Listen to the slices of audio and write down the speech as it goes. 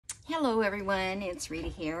Hello everyone, it's Rita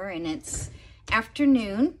here, and it's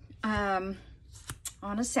afternoon on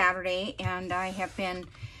a Saturday, and I have been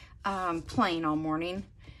playing all morning,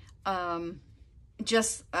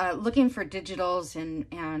 just looking for digitals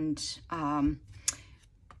and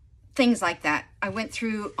things like that. I went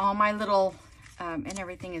through all my little, and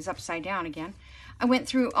everything is upside down again. I went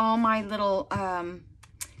through all my little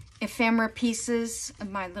ephemera pieces,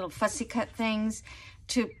 my little fussy cut things,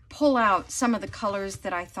 to pull out some of the colors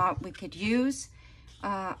that I thought we could use.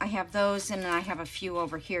 I have those, and I have a few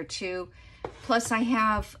over here too. Plus I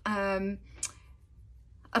have a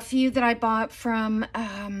few that I bought from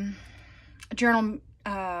Journal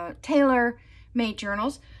Taylor Made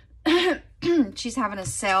Journals. She's having a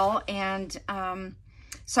sale, and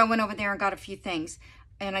so I went over there and got a few things,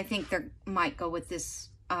 and I think they might go with this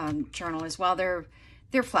journal as well. They're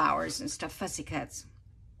flowers and stuff, fussy cuts.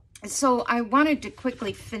 So I wanted to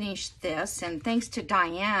quickly finish this, and thanks to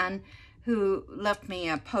Diane, who left me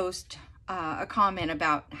a post, a comment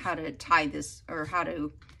about how to tie this or how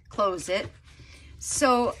to close it.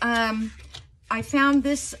 So I found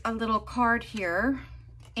this a little card here,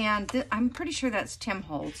 and I'm pretty sure that's Tim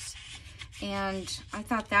Holtz, and I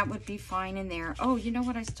thought that would be fine in there. Oh, you know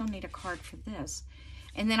what? I still need a card for this.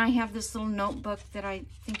 And then I have this little notebook that I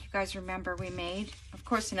think you guys remember we made. Of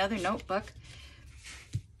course, another notebook.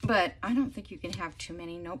 But I don't think you can have too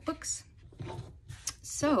many notebooks.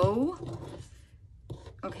 So,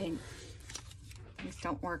 okay, things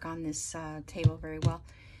don't work on this table very well.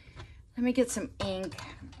 Let me get some ink.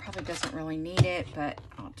 Probably doesn't really need it, but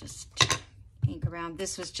I'll just ink around.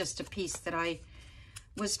 This was just a piece that I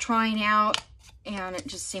was trying out, and it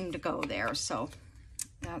just seemed to go there. So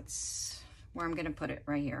that's where I'm going to put it,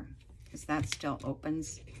 right here, because that still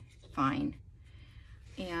opens fine.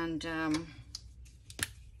 And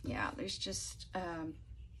yeah, there's just,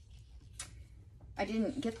 I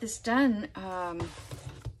didn't get this done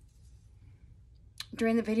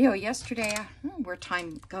during the video yesterday. I don't know where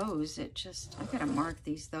time goes. I gotta mark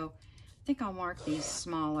these though. I think I'll mark these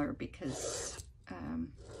smaller because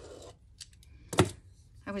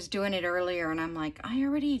I was doing it earlier, and I'm like, I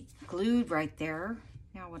already glued right there.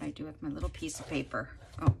 Now what I do with my little piece of paper.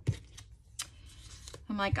 Oh,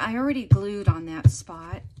 I'm like, I already glued on that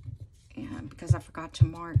spot. And because I forgot to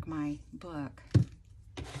mark my book.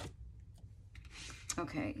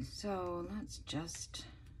 Okay, so let's just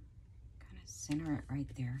kind of center it right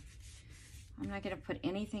there. I'm not going to put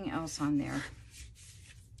anything else on there,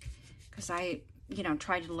 because I,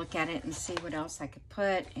 tried to look at it and see what else I could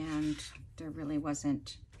put, and there really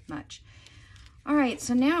wasn't much. All right,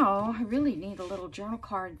 so now I really need a little journal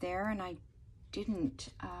card there, and I didn't,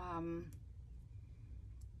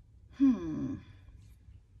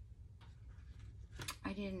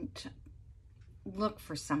 I didn't look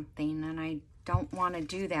for something, and I don't want to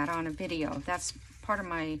do that on a video. That's part of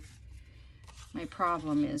my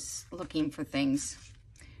problem, is looking for things.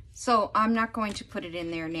 So I'm not going to put it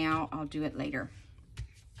in there now. I'll do it later.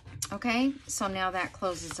 Okay, so now that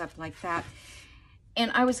closes up like that.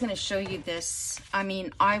 And I was going to show you this. I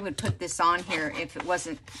mean, I would put this on here if it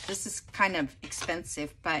wasn't, this is kind of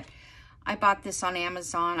expensive, but I bought this on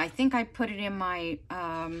Amazon. I think I put it in my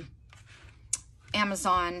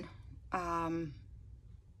Amazon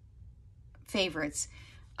favorites,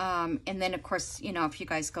 and then of course, if you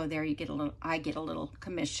guys go there, you get a little, I get a little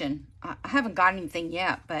commission. I haven't got anything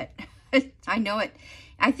yet, but I know it.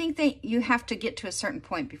 I think you have to get to a certain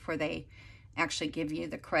point before they actually give you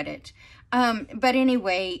the credit. But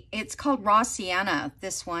anyway, it's called Raw Sienna.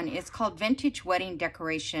 This one, it's called Vintage Wedding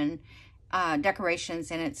Decorations,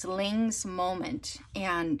 and it's Ling's Moment,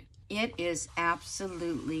 and it is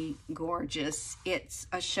absolutely gorgeous. It's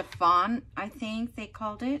a chiffon, I think they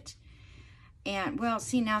called it. And, well,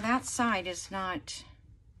 see, now that side is not...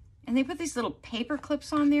 And they put these little paper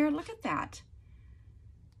clips on there. Look at that.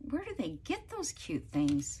 Where do they get those cute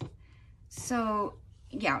things? So,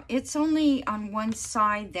 yeah, it's only on one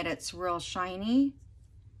side that it's real shiny.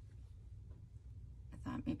 I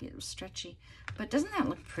thought maybe it was stretchy. But doesn't that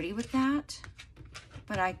look pretty with that?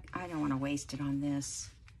 But I don't want to waste it on this.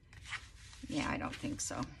 Yeah, I don't think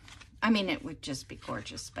so. I mean, it would just be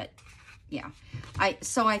gorgeous, but yeah.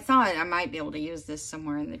 So I thought I might be able to use this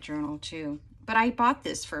somewhere in the journal too. But I bought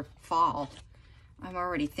this for fall. I'm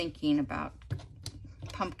already thinking about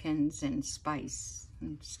pumpkins and spice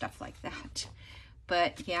and stuff like that.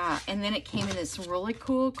 But yeah, and then it came in this really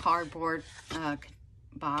cool cardboard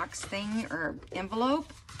box thing or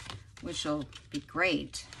envelope, which will be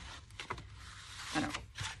great. I don't know.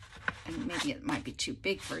 And maybe it might be too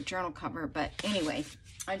big for a journal cover, but anyway,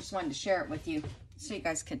 I just wanted to share it with you so you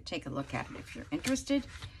guys could take a look at it if you're interested.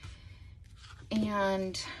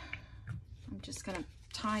 And just gonna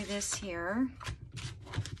tie this here.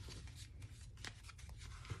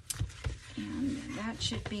 And that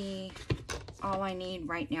should be all I need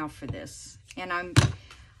right now for this. And I'm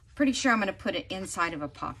pretty sure I'm gonna put it inside of a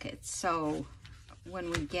pocket. So when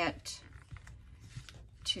we get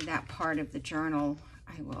to that part of the journal,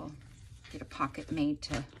 I will get a pocket made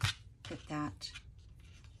to fit that.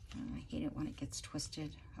 Oh, I hate it when it gets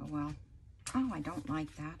twisted. Oh well. Oh, I don't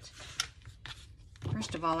like that.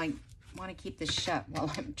 First of all, I want to keep this shut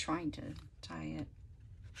while I'm trying to tie it.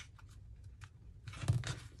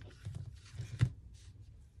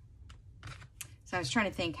 So I was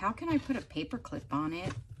trying to think, how can I put a paper clip on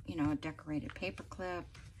it? You know, a decorated paper clip.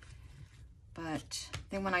 But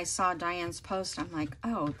then when I saw Diane's post, I'm like,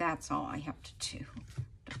 oh, that's all I have to do.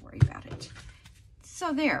 Don't worry about it.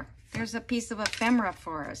 So there's a piece of ephemera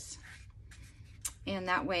for us. And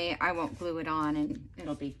that way I won't glue it on and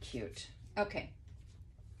it'll be cute. Okay.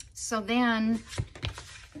 So then,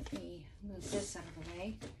 let me move this out of the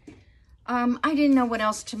way. I didn't know what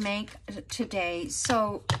else to make today.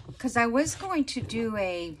 So, because I was going to do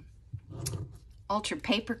a altered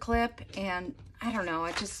paper clip, and I don't know,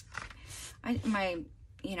 I just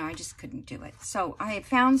couldn't do it. So I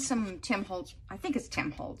found some Tim Holtz, I think it's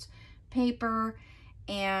Tim Holtz paper,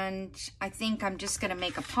 and I think I'm just going to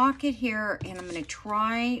make a pocket here, and I'm going to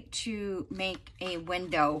try to make a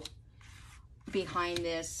window behind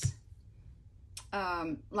this,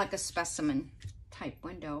 like a specimen type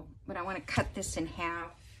window, but I want to cut this in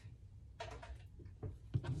half.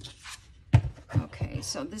 Okay,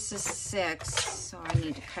 so this is 6, so I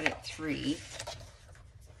need to cut it 3.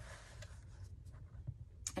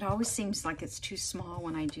 It always seems like it's too small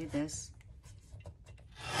when I do this.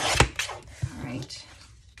 All right.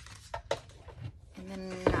 And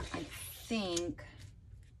then I think,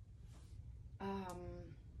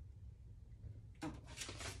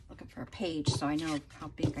 looking for a page so I know how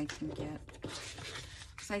big I can get.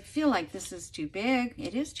 Because I feel like this is too big.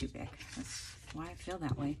 It is too big. That's why I feel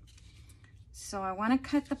that way. So I want to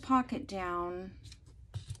cut the pocket down.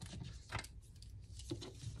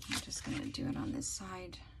 I'm just going to do it on this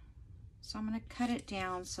side. So I'm going to cut it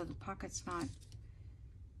down so the pocket's not,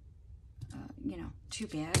 you know, too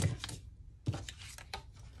big.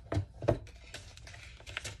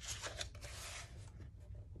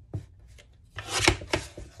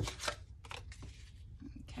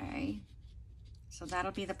 Okay, so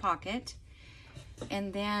that'll be the pocket.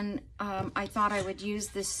 And then I thought I would use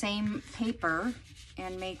this same paper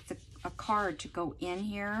and make a card to go in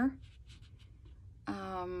here.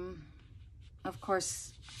 Of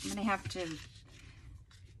course, I'm gonna have to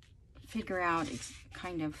figure out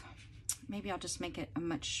kind of, maybe I'll just make it a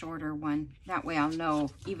much shorter one. That way I'll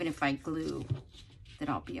know, even if I glue, that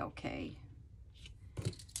I'll be okay.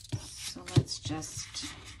 So let's just,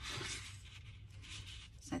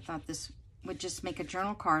 so I thought this would just make a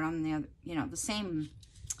journal card on the other, you know, the same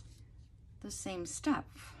stuff.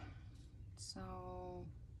 So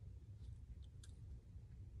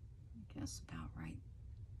I guess about right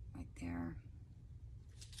there.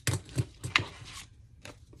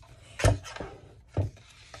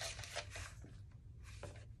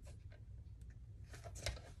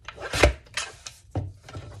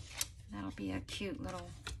 That'll be a cute little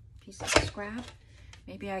piece of scrap.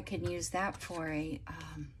 Maybe I could use that for a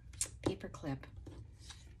paper clip.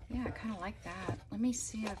 Yeah, I kind of like that. Let me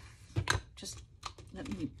see if, just let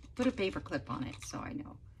me put a paper clip on it so I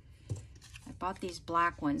know. I bought these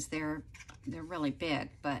black ones. They're really big,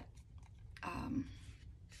 but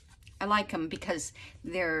I like them because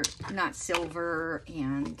they're not silver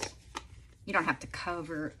and you don't have to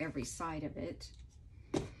cover every side of it.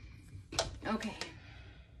 Okay.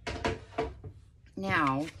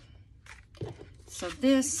 Now, so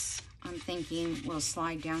this, I'm thinking, will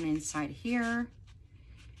slide down inside here,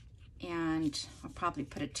 and I'll probably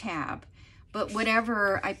put a tab. But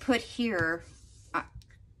whatever I put here,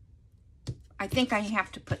 I think I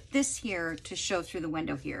have to put this here to show through the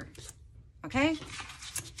window here. Okay?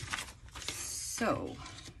 So,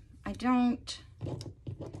 I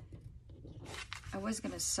was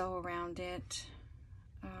going to sew around it.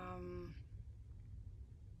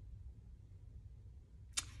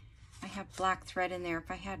 I have black thread in there. If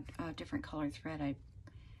I had a different color thread, I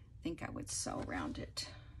think I would sew around it.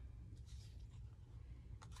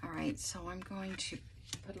 All right, so I'm going to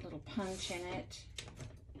put a little punch in it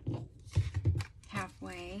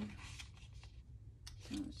halfway.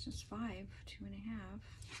 So it's just 5,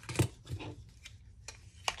 2.5.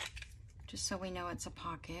 Just so we know it's a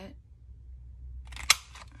pocket.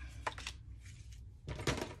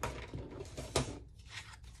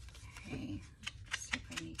 Okay, let's see if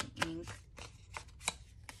I need ink.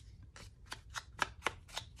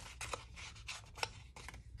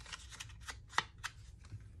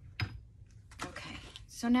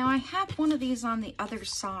 So now I have one of these on the other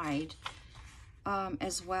side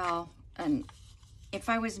as well. And if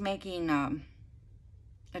I was making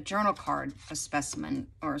a journal card, a specimen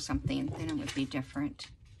or something, then it would be different.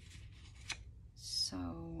 So,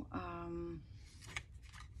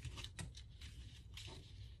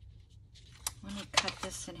 let me cut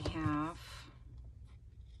this in half.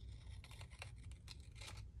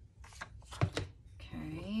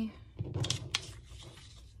 Okay.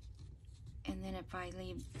 And then if I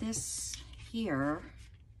leave this here,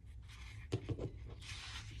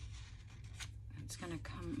 it's going to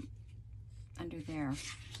come under there.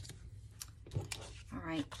 All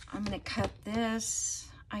right, I'm going to cut this.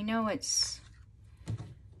 I know it's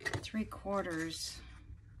 3/4.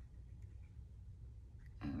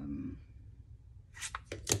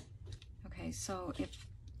 Okay, so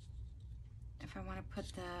if I want to put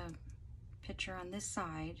the picture on this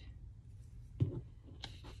side,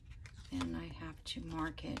 then I have to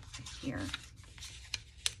mark it here.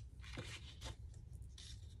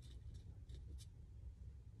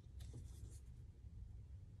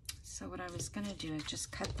 So what I was going to do is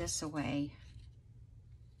just cut this away.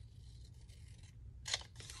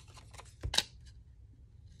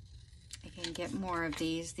 I can get more of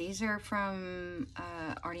these. These are from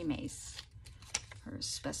Artie Mace, her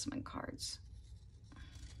specimen cards.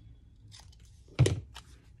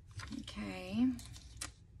 Okay,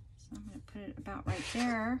 so I'm going to put it about right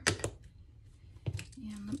there.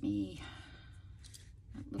 And let me,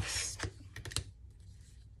 that looks,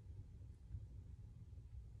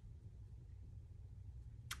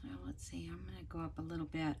 well, let's see, I'm going to go up a little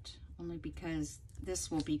bit, only because this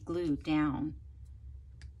will be glued down.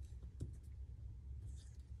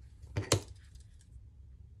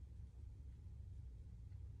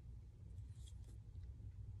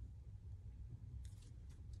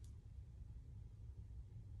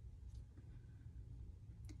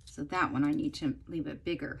 So that one I need to leave it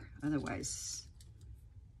bigger, otherwise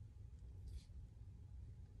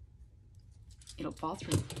it'll fall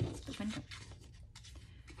through the window.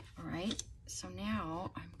 All right, so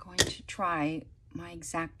now I'm going to try my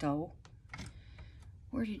X-Acto.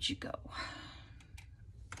 Where did you go?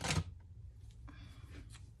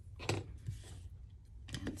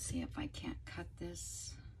 And see if I can't cut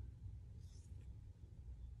this.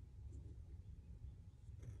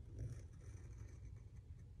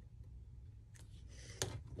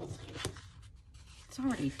 It's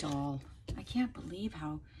already dull. I can't believe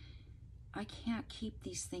how I can't keep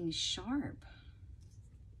these things sharp.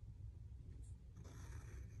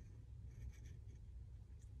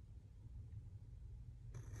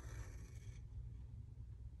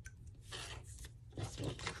 It's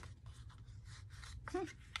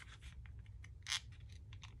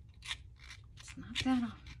not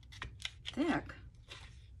that thick.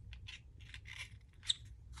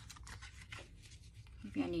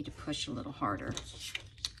 Maybe I need to push a little harder.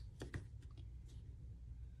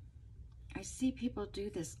 I see people do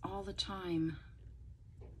this all the time.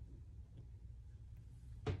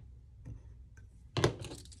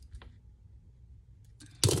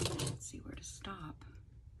 Let's see where to stop.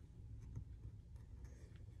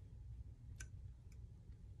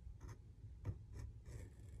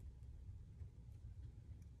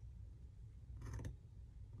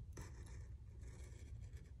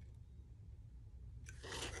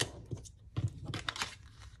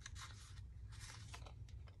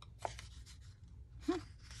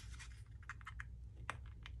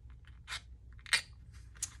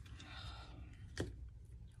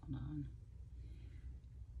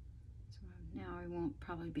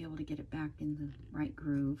 Probably be able to get it back in the right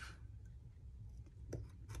groove.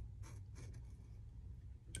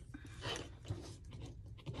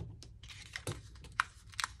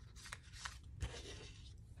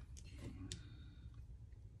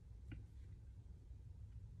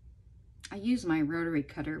 I use my rotary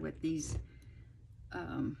cutter with these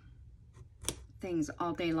things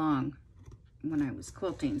all day long when I was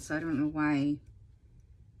quilting, so I don't know why.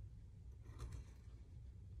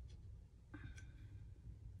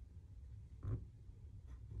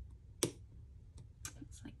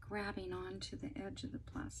 Grabbing onto the edge of the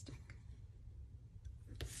plastic.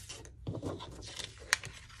 All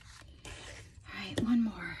right, one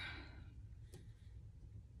more.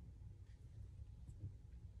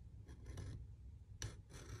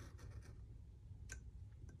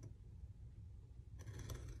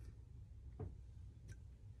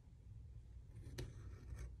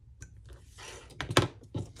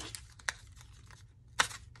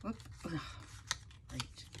 Whoop. Ugh.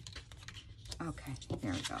 Okay,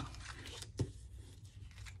 there we go. All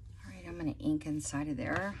right, I'm going to ink inside of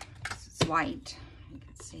there. It's white. You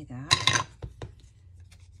can see that.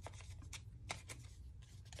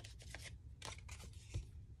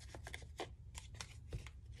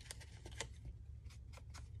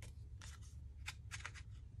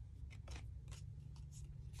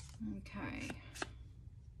 Okay.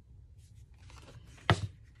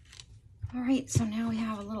 All right, so now we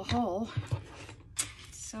have a little hole.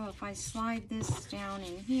 So if I slide this down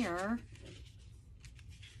in here,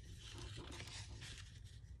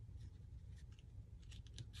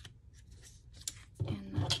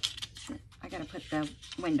 and I gotta put the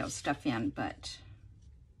window stuff in, but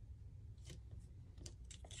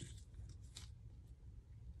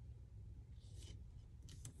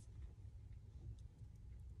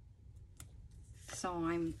so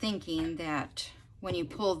I'm thinking that when you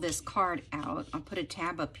pull this card out, I'll put a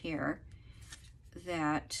tab up here,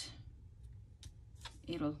 that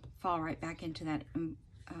it'll fall right back into that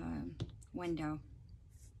window.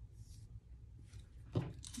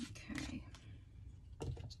 Okay.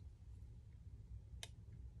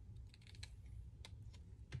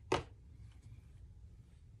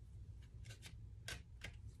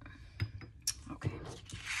 Okay.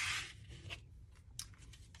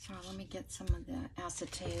 So let me get some of the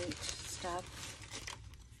acetate stuff.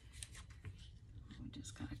 I'm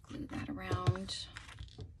just gotta glue that around.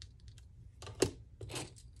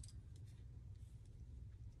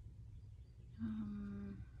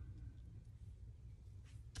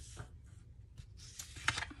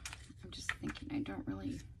 I'm just thinking I don't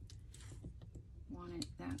really want it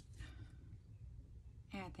that,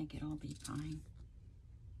 yeah, I think it'll be fine.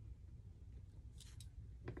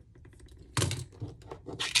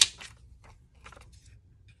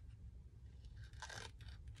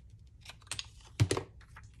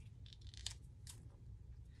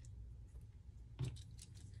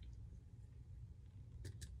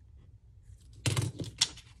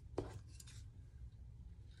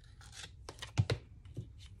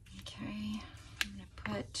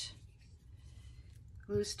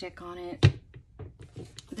 Glue stick on it.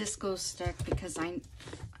 This glue stick, because I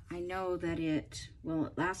know that it,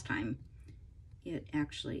 well, last time it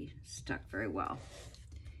actually stuck very well,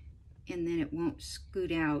 and then it won't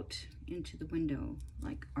scoot out into the window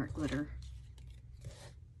like art glitter.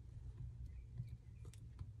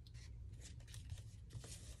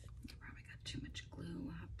 Probably got too much glue.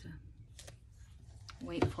 We'll have to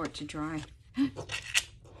wait for it to dry. Okay.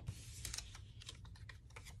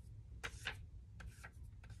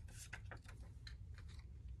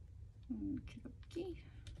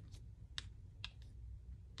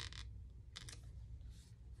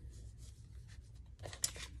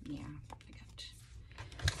 Yeah, I got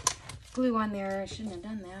glue on there. I shouldn't have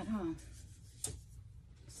done that, huh?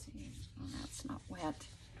 Let's see. Oh, that's not wet.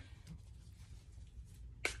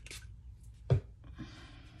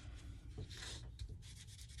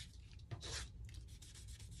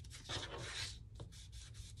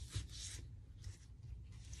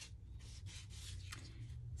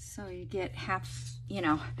 So you get half, you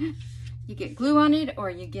know, you get glue on it or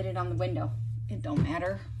you get it on the window. It don't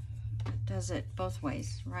matter. It does it both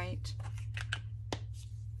ways, right?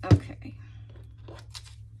 Okay.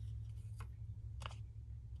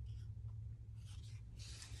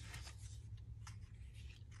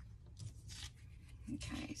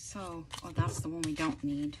 Okay, so, oh, that's the one we don't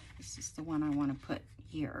need. This is the one I want to put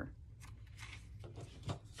here.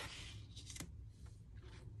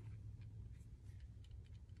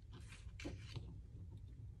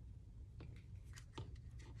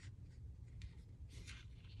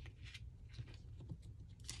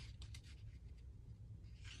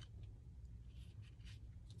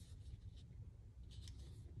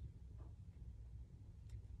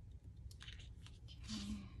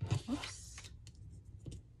 Oops.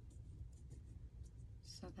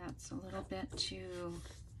 So that's a little bit too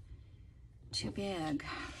big.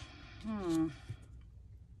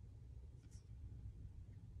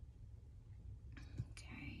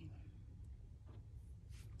 Okay.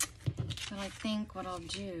 But I think what I'll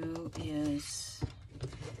do is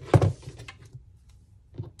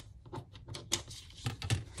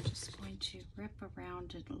just going to rip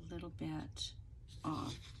around it a little bit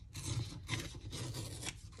off.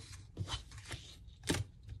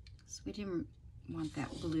 So we didn't want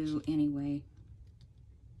that blue anyway.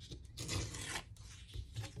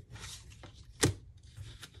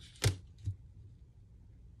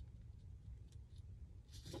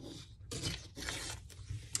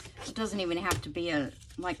 It doesn't even have to be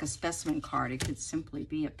like a specimen card. It could simply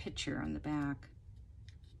be a picture on the back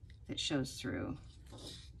that shows through.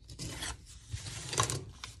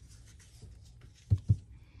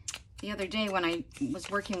 The other day when I was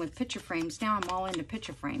working with picture frames, now I'm all into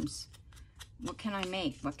picture frames. What can I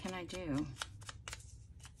make? What can I do?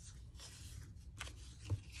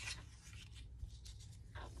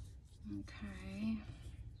 Okay.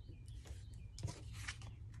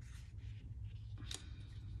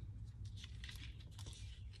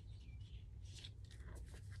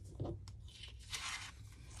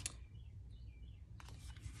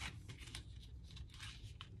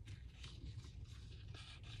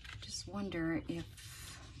 just wonder if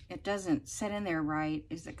it doesn't set in there right.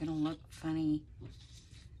 Is it going to look funny?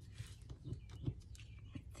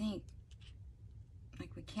 I think, like,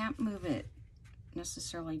 we can't move it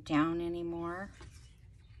necessarily down anymore.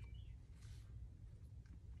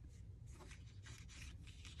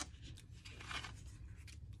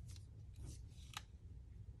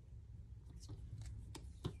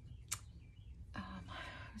 I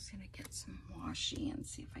was going to get some washi and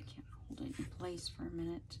see if I can hold it in place for a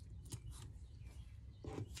minute.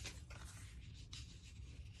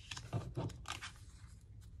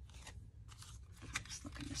 Just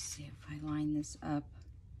looking to see if I line this up.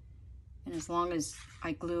 And as long as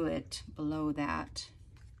I glue it below that.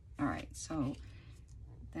 All right, so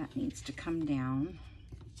that needs to come down.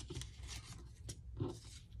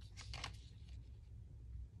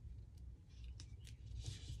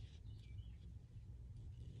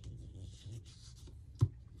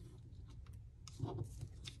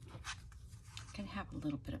 Can have a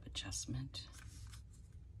little bit of adjustment.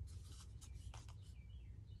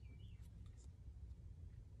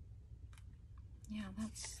 Yeah,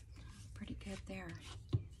 that's pretty good there.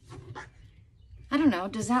 I don't know,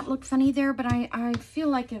 does that look funny there? But I feel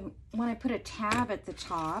like when I put a tab at the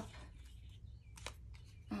top,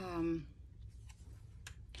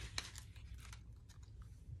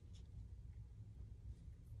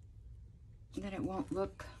 that it won't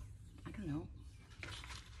look, I don't know,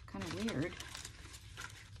 kind of weird.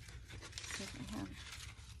 See if I have,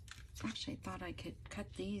 actually I thought I could cut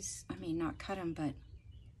these, I mean not cut them, but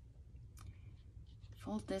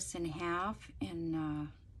fold this in half and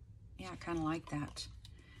yeah, I kind of like that.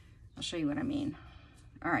 I'll show you what I mean.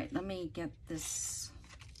 All right, let me get this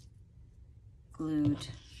glued.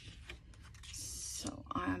 So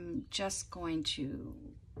I'm just going to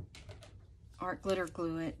art glitter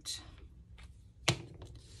glue it.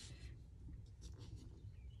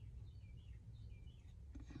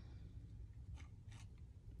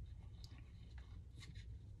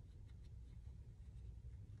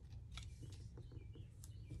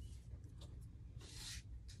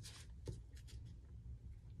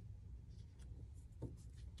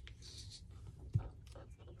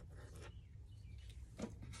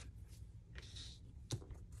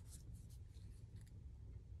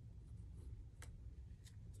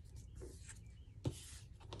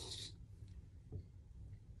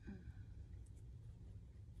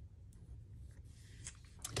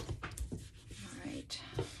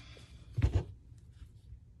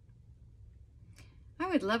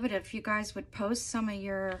 I would love it if you guys would post some of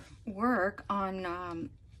your work on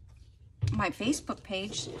my Facebook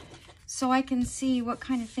page so I can see what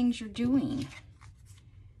kind of things you're doing.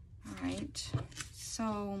 All right,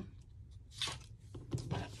 so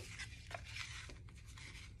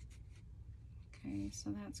okay, so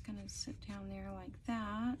that's gonna sit down there like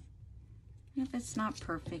that. And if it's not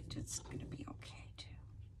perfect, it's gonna be okay too.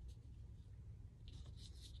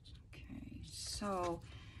 Okay, so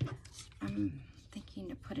I'm thinking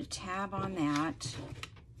to put a tab on that,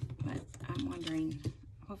 but I'm wondering,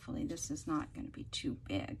 hopefully this is not going to be too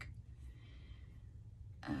big.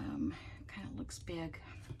 Kind of looks big.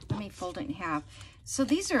 Let me fold it in half. So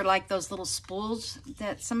these are like those little spools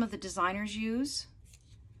that some of the designers use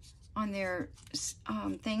on their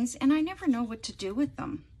things, and I never know what to do with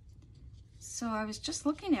them. So I was just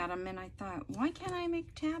looking at them and I thought, why can't I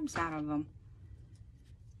make tabs out of them?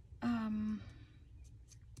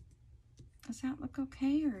 Does that look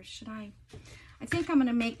okay, or should I think I'm going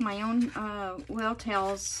to make my own whale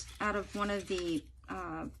tails out of one of the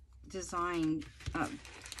design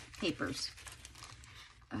papers.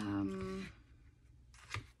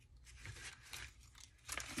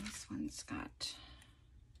 This one's got,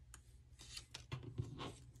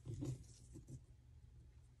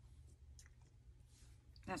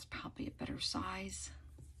 that's probably a better size.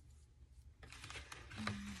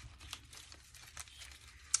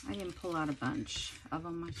 I didn't pull out a bunch of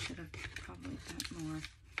them. I should have probably got more.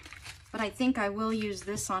 But I think I will use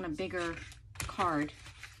this on a bigger card,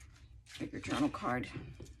 bigger journal card.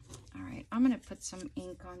 All right, I'm going to put some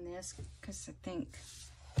ink on this because I think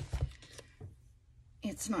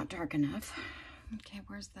it's not dark enough. Okay,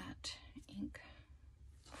 where's that ink?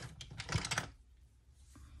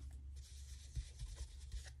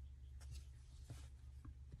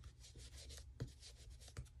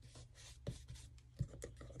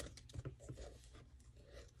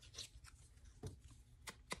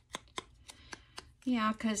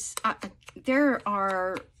 Yeah, because there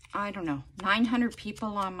are, I don't know, 900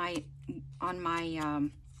 people on my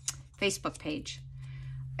Facebook page,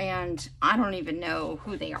 and I don't even know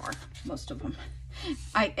who they are, most of them.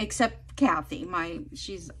 except Kathy,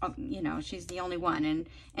 she's you know, she's the only one,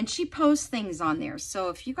 and she posts things on there. So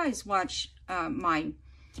if you guys watch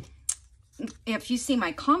if you see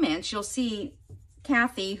my comments, you'll see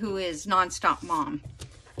Kathy, who is Nonstop Mom,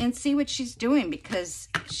 and see what she's doing, because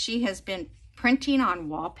she has been printing on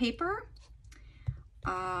wallpaper.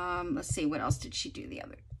 Let's see, what else did she do the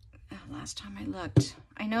other last time I looked?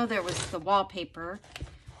 I know there was the wallpaper.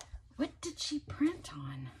 What did she print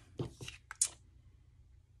on?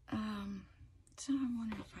 So I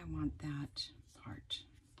wonder if I want that part.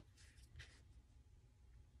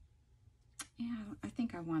 Yeah, I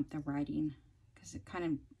think I want the writing, because it kind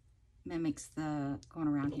of mimics the going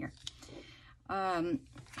around here.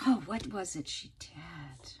 Oh, what was it she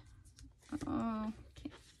did? Oh,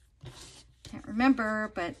 can't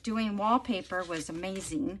remember, but doing wallpaper was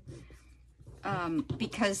amazing,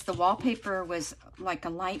 because the wallpaper was like a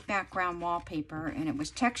light background wallpaper, and it was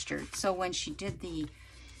textured. So when she did the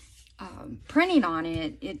printing on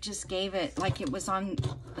it, it just gave it like it was on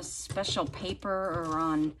a special paper or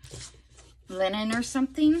on linen or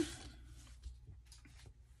something.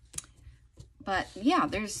 But yeah,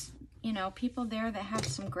 there's, you know, people there that have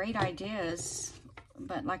some great ideas,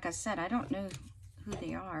 but like I said, I don't know who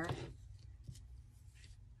they are.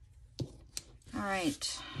 All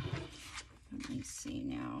right, let me see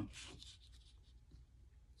now.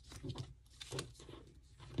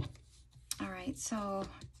 All right, so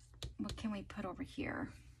what can we put over here?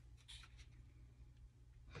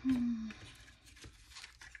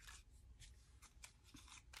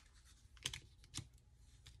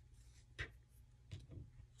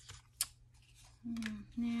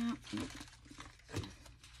 Now,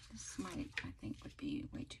 this might, I think, would be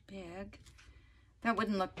way too big. That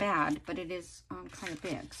wouldn't look bad, but it is kind of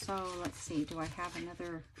big. So let's see, do I have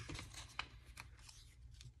another?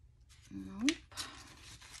 Nope.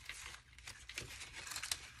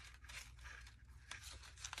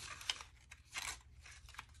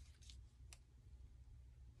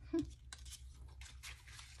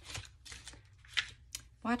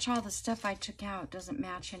 Watch all the stuff I took out. Doesn't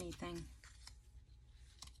match anything.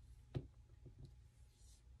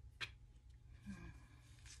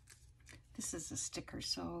 This is a sticker,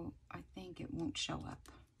 so I think it won't show up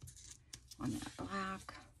on that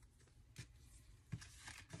black.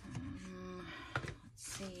 Let's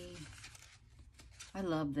see. I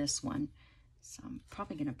love this one, so I'm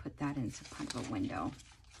probably going to put that in some kind of a window.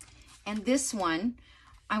 And this one,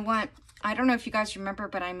 I don't know if you guys remember,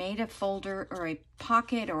 but I made a folder or a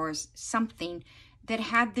pocket or something that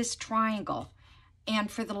had this triangle. And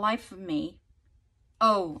for the life of me,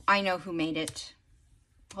 oh, I know who made it.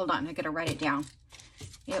 Hold on, I gotta write it down.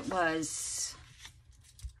 It was,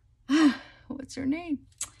 what's her name?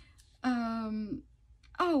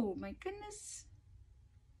 Oh my goodness.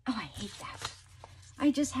 Oh, I hate that.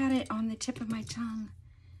 I just had it on the tip of my tongue.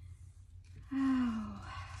 Oh.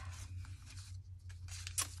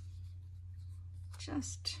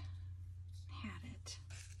 Just had it.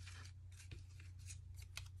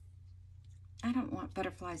 I don't want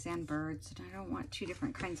butterflies and birds, and I don't want two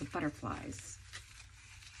different kinds of butterflies.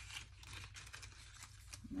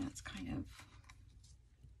 And that's kind of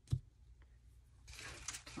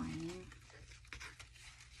plain.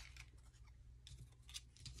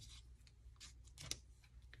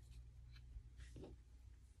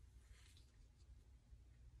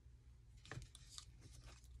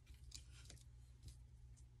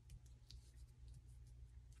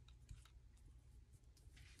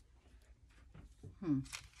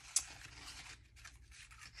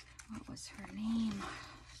 What was her name?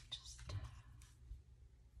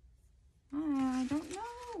 I don't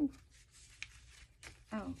know.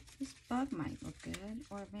 Oh, this bug might look good,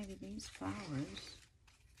 or maybe these flowers.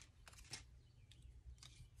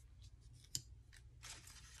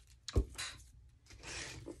 Oh,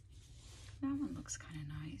 that one looks kind of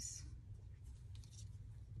nice.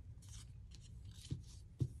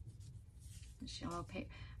 This yellow paper.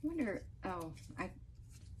 I wonder, oh,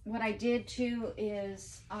 what I did too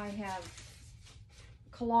is I have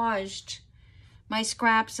collaged my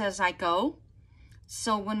scraps as I go.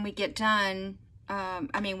 So when we get done,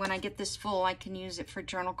 when I get this full, I can use it for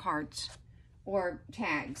journal cards or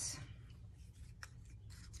tags.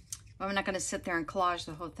 Well, I'm not going to sit there and collage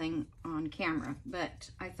the whole thing on camera, but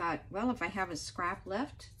I thought, well, if I have a scrap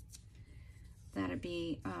left, that'd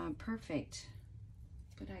be perfect.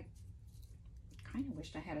 But I kind of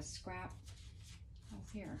wished I had a scrap. Oh,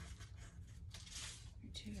 here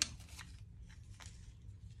too.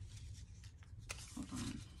 Hold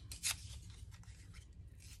on.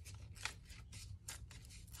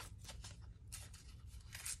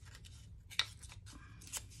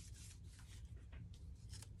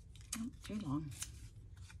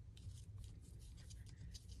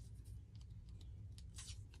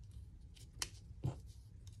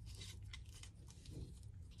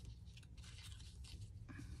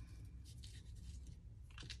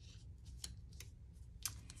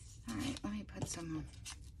 some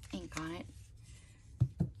ink on it.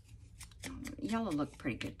 Yellow looked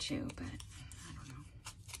pretty good too, but I don't know.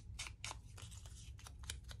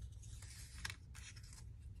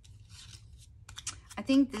 I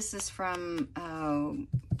think this is from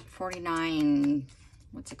 49,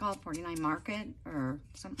 what's it called? 49 Market or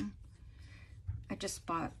something. I just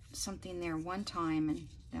bought something there one time and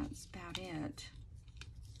that's about it.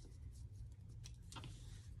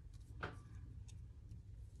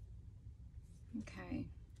 Okay.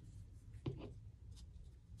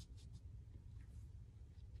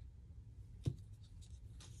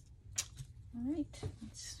 All right,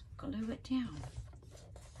 let's glue it down.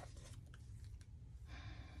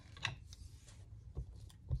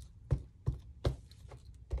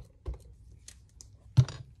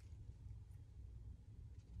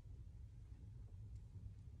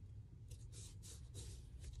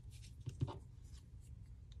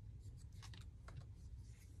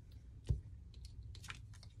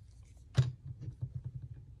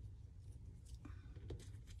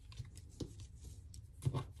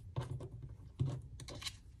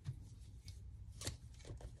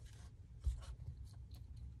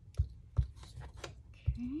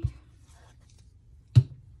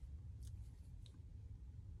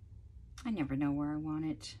 I never know where I want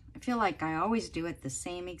it. I feel like I always do it the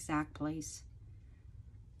same exact place,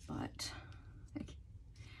 but I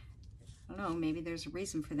don't know, maybe there's a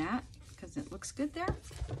reason for that because it looks good there.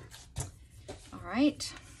 All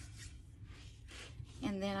right.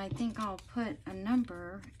 And then I think I'll put a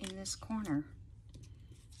number in this corner.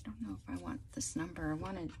 I don't know if I want this number. I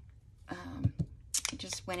wanted, I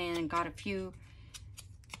just went in and got a few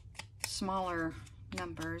smaller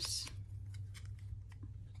numbers.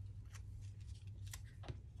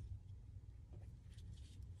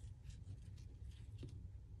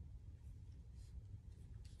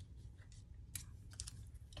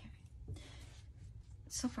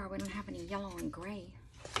 So far, we don't have any yellow and gray.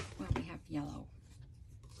 Well, we have yellow.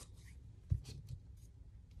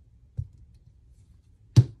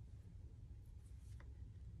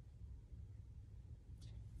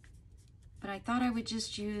 But I thought I would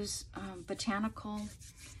just use botanical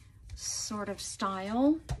sort of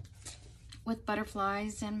style with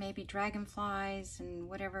butterflies and maybe dragonflies and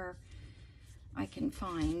whatever I can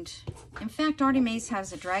find. In fact, Artie Mays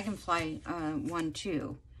has a dragonfly one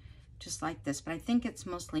too, just like this, but I think it's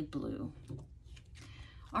mostly blue.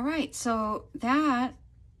 All right, so that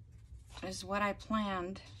is what I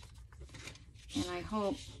planned, and I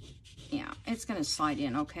hope, yeah, it's gonna slide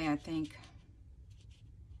in okay, I think.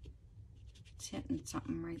 It's hitting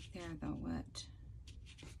something right there though. What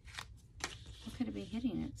could it be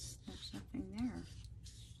hitting? There's nothing there.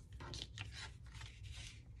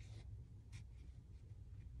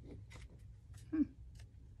 I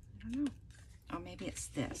don't know. Oh, maybe it's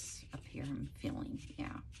this up here I'm feeling,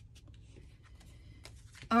 yeah.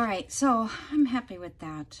 All right, so I'm happy with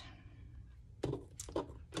that.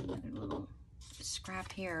 Another little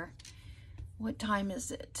scrap here. What time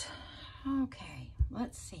is it? Okay,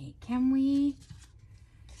 let's see. Can we...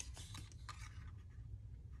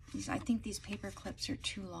 I think these paper clips are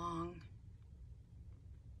too long.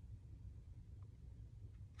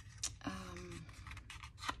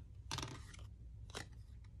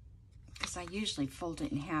 Because I usually fold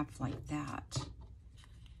it in half like that.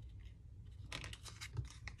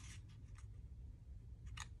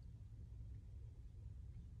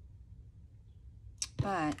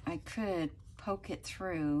 But I could poke it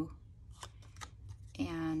through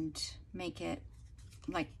and make it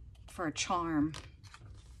like for a charm.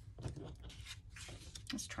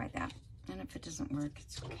 Let's try that. And if it doesn't work,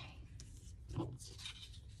 it's okay.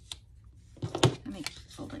 Let me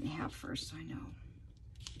fold it in half first so I know.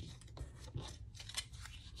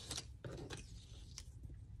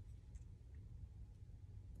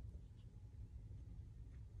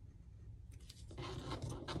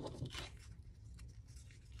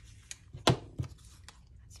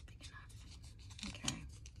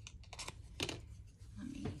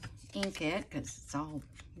 Ink it because it's all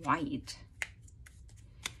white.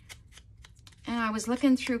 And I was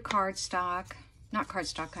looking through cardstock, not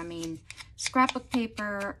cardstock, I mean scrapbook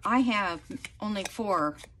paper. I have only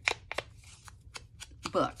 4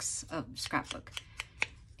 books of scrapbook,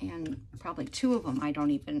 and probably 2 of them I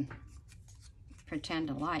don't even pretend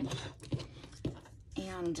to like.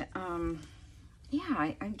 And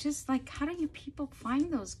yeah, I'm just like, how do you people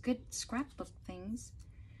find those good scrapbook things?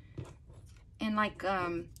 And like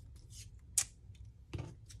okay,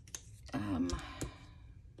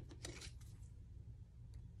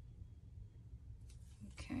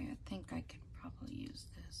 I think I can probably use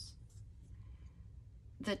this.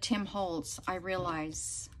 The Tim Holtz, I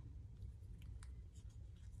realize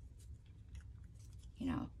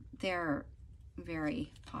you know, they're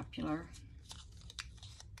very popular.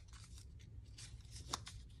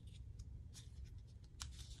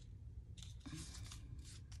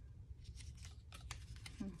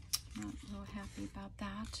 Not real happy about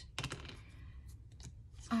that.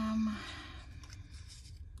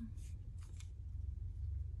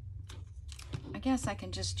 I guess I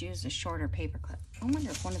can just use a shorter paper clip. I wonder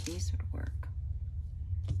if one of these would work,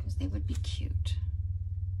 because they would be cute.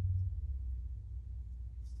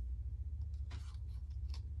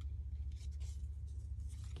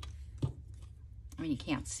 I mean, you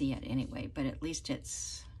can't see it anyway, but at least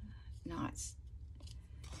it's not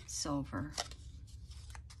silver.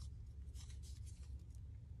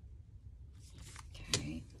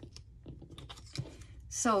 Okay.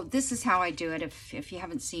 So this is how I do it if you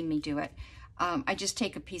haven't seen me do it. I just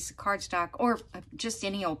take a piece of cardstock, or just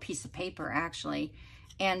any old piece of paper actually,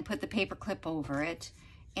 and put the paper clip over it.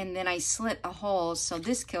 And then I slit a hole so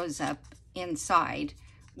this goes up inside,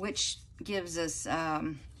 which gives us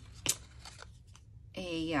a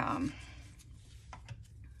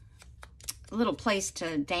little place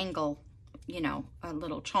to dangle, you know, a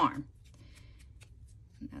little charm.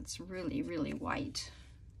 That's really, really white.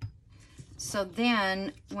 So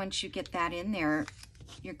then once you get that in there,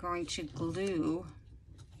 you're going to glue.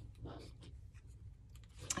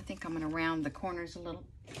 I think I'm going to round the corners a little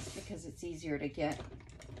because it's easier to get.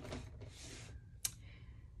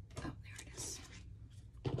 Oh, there it is.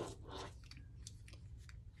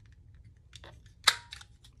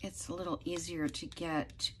 It's a little easier to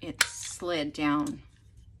get it slid down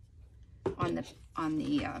on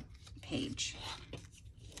the page.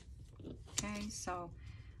 Okay, so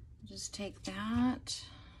just take that.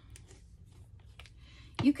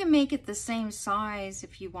 You can make it the same size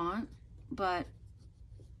if you want, but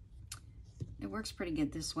it works pretty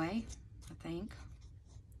good this way, I think.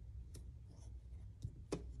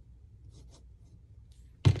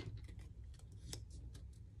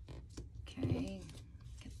 Okay,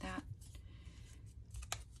 get that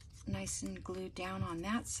nice and glued down on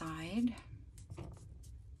that side.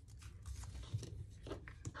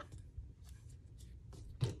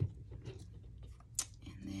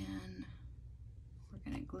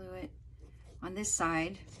 Glue it on this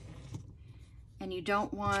side, and you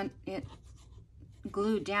don't want it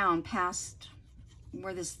glued down past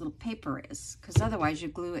where this little paper is, because otherwise you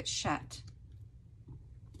glue it shut,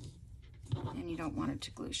 and you don't want it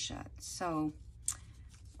to glue shut. So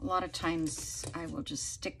a lot of times I will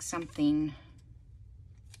just stick something,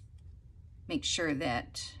 make sure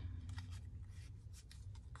that,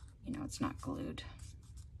 you know, it's not glued.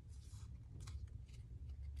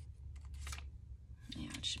 Yeah,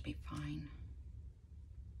 it should be fine.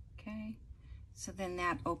 Okay, so then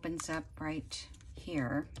that opens up right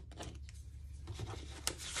here,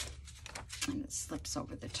 and it slips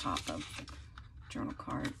over the top of the journal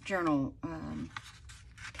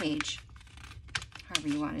page, however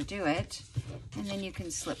you want to do it. And then you can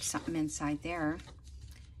slip something inside there,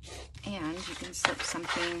 and you can slip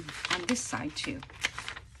something on this side too.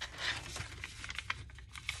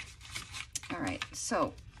 All right,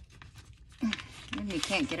 so and you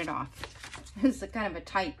can't get it off. It's a kind of a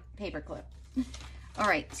tight paper clip. All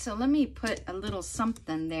right, so let me put a little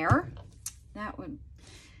something there. That would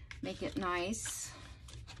make it nice.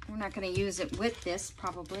 We're not going to use it with this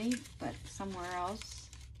probably, but somewhere else.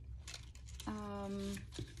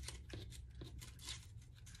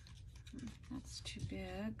 That's too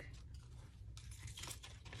big.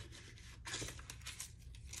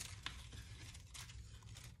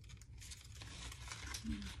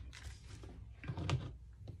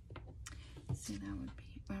 See, that would be,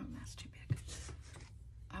 oh, that's too big.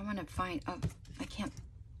 I want to find, oh, I can't,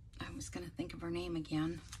 I was going to think of her name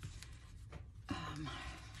again.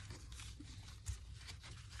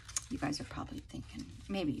 You guys are probably thinking,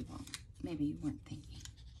 maybe you won't, maybe you weren't thinking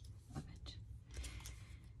of it,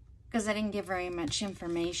 because I didn't give very much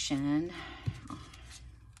information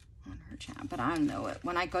on her channel, but I know it.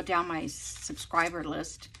 When I go down my subscriber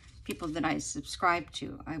list, people that I subscribe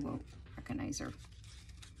to, I will recognize her.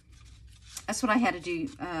 That's what I had to do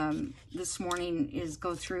this morning, is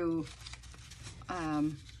go through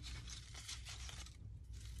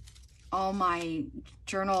all my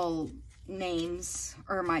journal names,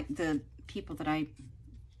 or the people that I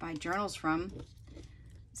buy journals from,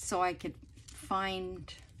 so I could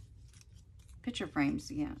find picture frames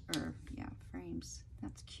again, or yeah, frames.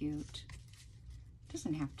 That's cute.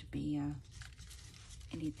 Doesn't have to be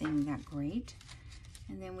anything that great.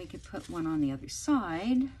 And then we could put one on the other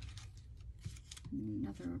side.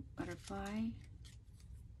 Another butterfly.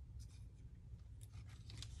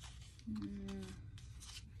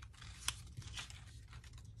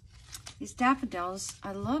 These daffodils,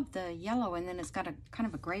 I love the yellow, and then it's got a kind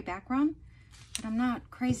of a gray background, but I'm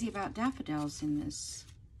not crazy about daffodils in this.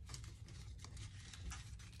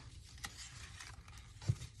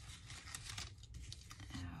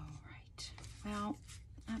 All right, well,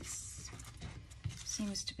 that's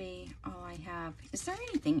seems to be all I have. Is there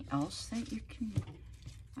anything else that you can,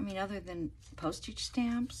 I mean, other than postage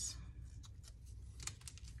stamps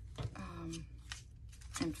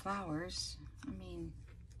and flowers? I mean,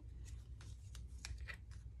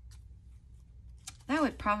 that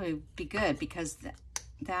would probably be good, because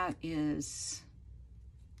that is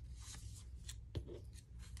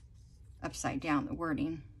upside down, the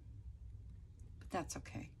wording, but that's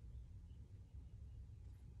okay.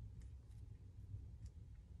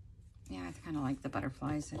 Yeah, I kind of like the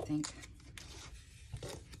butterflies, I think.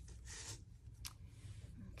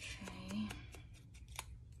 Okay.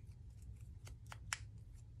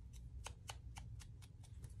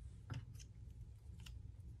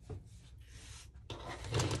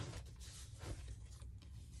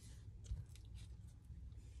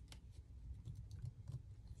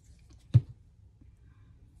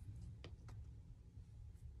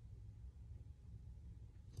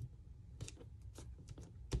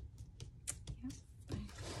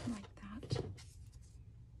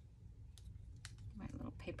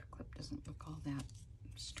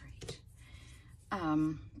 Straight.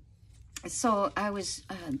 So I was,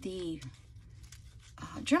 the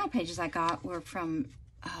journal pages I got were from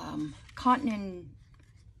Cotton and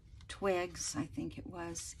Twigs, I think it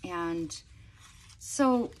was. And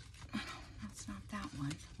so, that's not that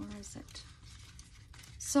one. Where is it?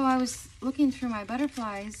 So I was looking through my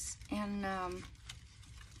butterflies, and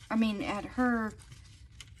I mean, at her,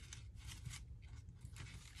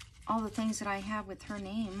 all the things that I have with her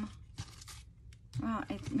name. Well,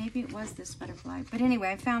 maybe it was this butterfly. But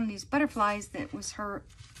anyway, I found these butterflies that was her,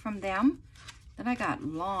 from them, that I got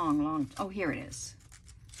long, oh, here it is.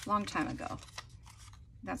 Long time ago.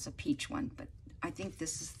 That's a peach one, but I think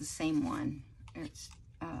this is the same one. It's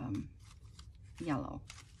yellow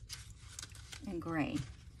and gray.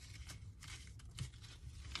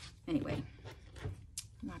 Anyway,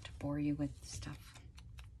 not to bore you with stuff.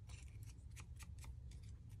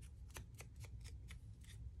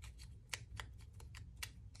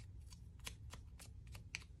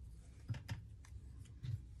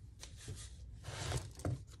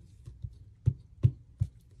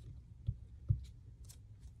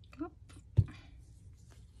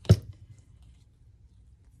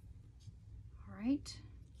 Right,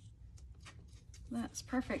 that's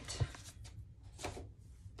perfect.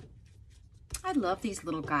 I love these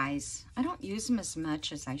little guys. I don't use them as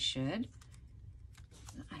much as I should.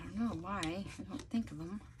 I don't know why. I don't think of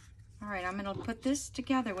them. All right, I'm gonna put this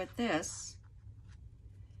together with this.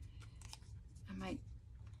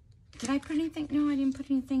 Did I put anything? No, I didn't put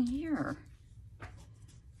anything here.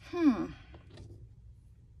 Now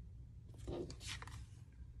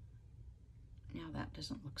that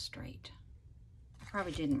doesn't look straight.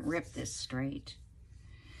 Probably didn't rip this straight.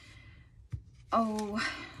 Oh,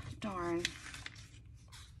 darn.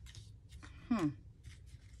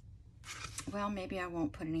 Well, maybe I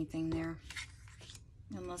won't put anything there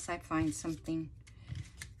unless I find something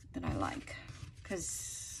that I like.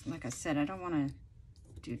 Because, like I said, I don't want to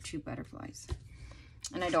do two butterflies.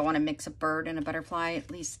 And I don't want to mix a bird and a butterfly. At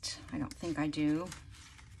least, I don't think I do.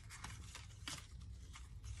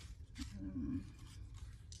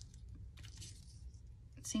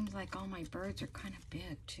 Seems like all my birds are kind of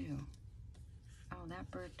big too. Oh, that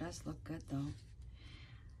bird does look good though.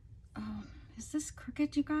 Oh, is this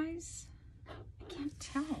crooked, you guys? I can't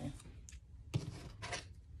tell.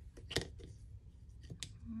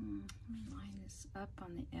 Line this up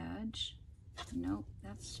on the edge. Nope,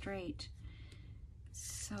 that's straight.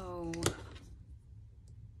 So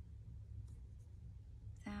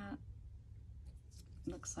that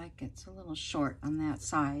looks like it's a little short on that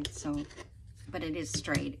side. So. But it is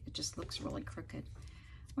straight. It just looks really crooked.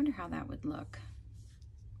 I wonder how that would look.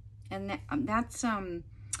 And that's a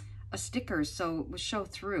sticker, so it will show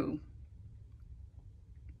through.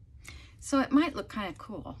 So it might look kind of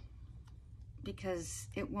cool because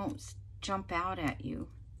it won't jump out at you.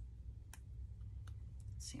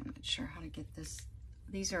 Let's see, I'm not sure how to get this.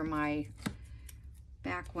 These are my,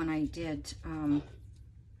 back when I did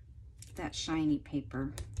that shiny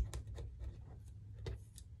paper.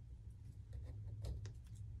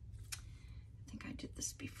 I did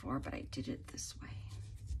this before, but I did it this way.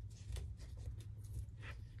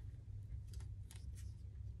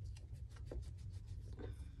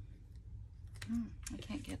 I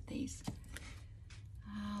can't get these.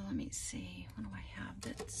 Let me see. What do I have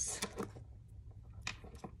that's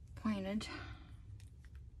disappointed.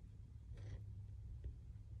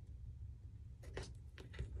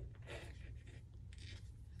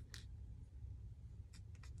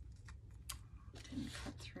 Didn't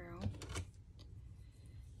cut through.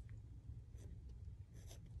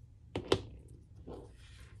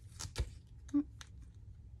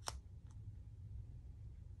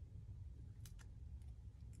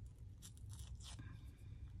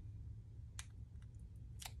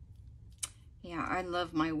 Yeah, I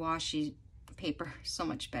love my washi paper so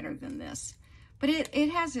much better than this. But it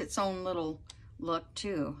has its own little look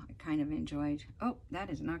too. I kind of enjoyed. Oh, that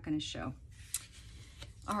is not going to show.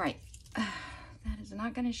 All right. That is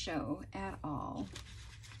not going to show at all.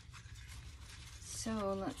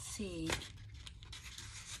 So let's see.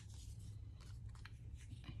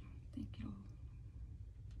 I don't think it'll...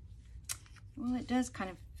 Well, it does kind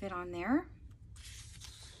of fit on there.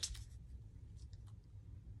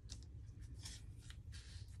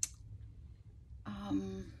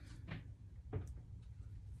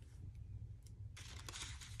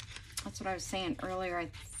 That's what I was saying earlier.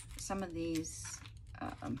 Some of these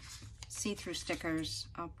see-through stickers,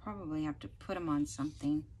 I'll probably have to put them on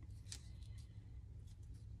something.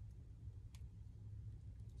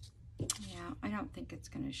 Yeah, I don't think it's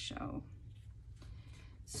going to show.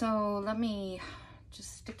 So let me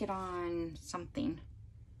just stick it on something.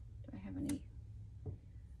 Do I have any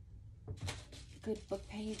good book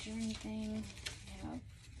page or anything? I have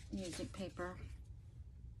music paper.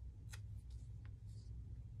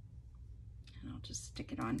 And I'll just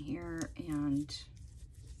stick it on here and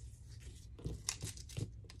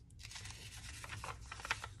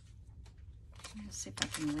let's see if I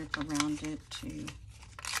can rip around it to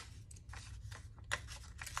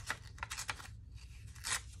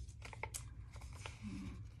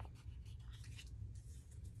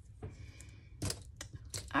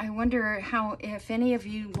I wonder if any of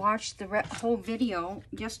you watched the whole video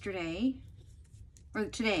yesterday or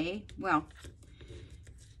today, well,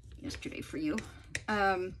 yesterday for you,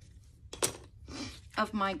 of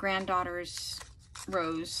my granddaughter's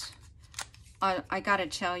rose. I gotta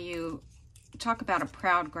tell you, talk about a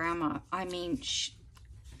proud grandma. I mean,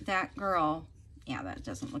 that girl, yeah, that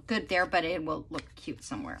doesn't look good there, but it will look cute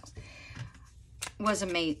somewhere else. Was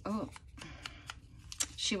amazing. Oh,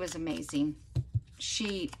 she was amazing.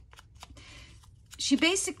 She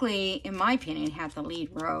basically, in my opinion, had the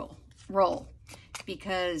lead role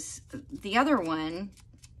because the other one,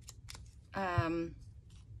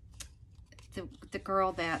 the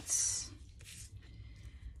girl that's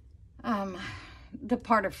the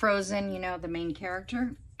part of Frozen, you know, the main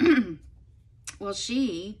character, well,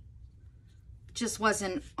 she just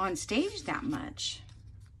wasn't on stage that much.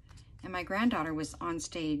 And my granddaughter was on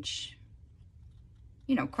stage.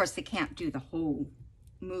 You know, of course, they can't do the whole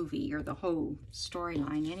movie or the whole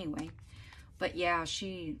storyline anyway. But yeah,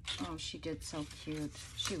 she did so cute.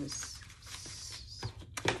 She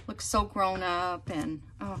looked so grown up, and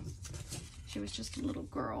oh, she was just a little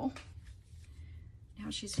girl. Now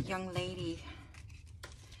she's a young lady.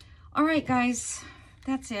 All right, guys,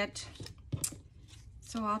 that's it.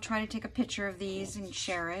 So I'll try to take a picture of these and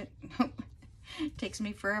share it. It takes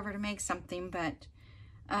me forever to make something, but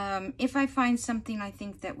if I find something I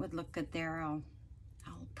think that would look good there, I'll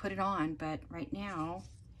put it on. But right now,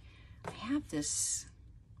 I have this.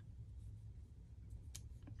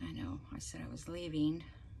 I know, I said I was leaving.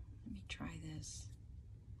 Let me try this.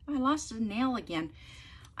 Oh, I lost a nail again.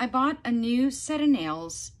 I bought a new set of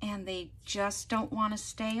nails, and they just don't want to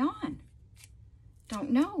stay on. Don't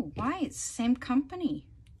know why. It's the same company.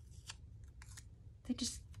 They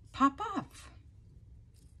just pop off.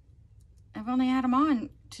 I've only had them on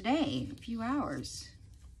today, a few hours.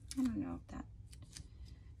 I don't know if that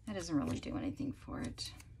doesn't really do anything for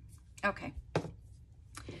it. Okay.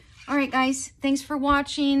 All right, guys. Thanks for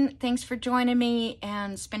watching. Thanks for joining me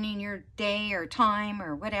and spending your day or time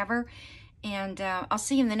or whatever. And I'll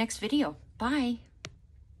see you in the next video. Bye.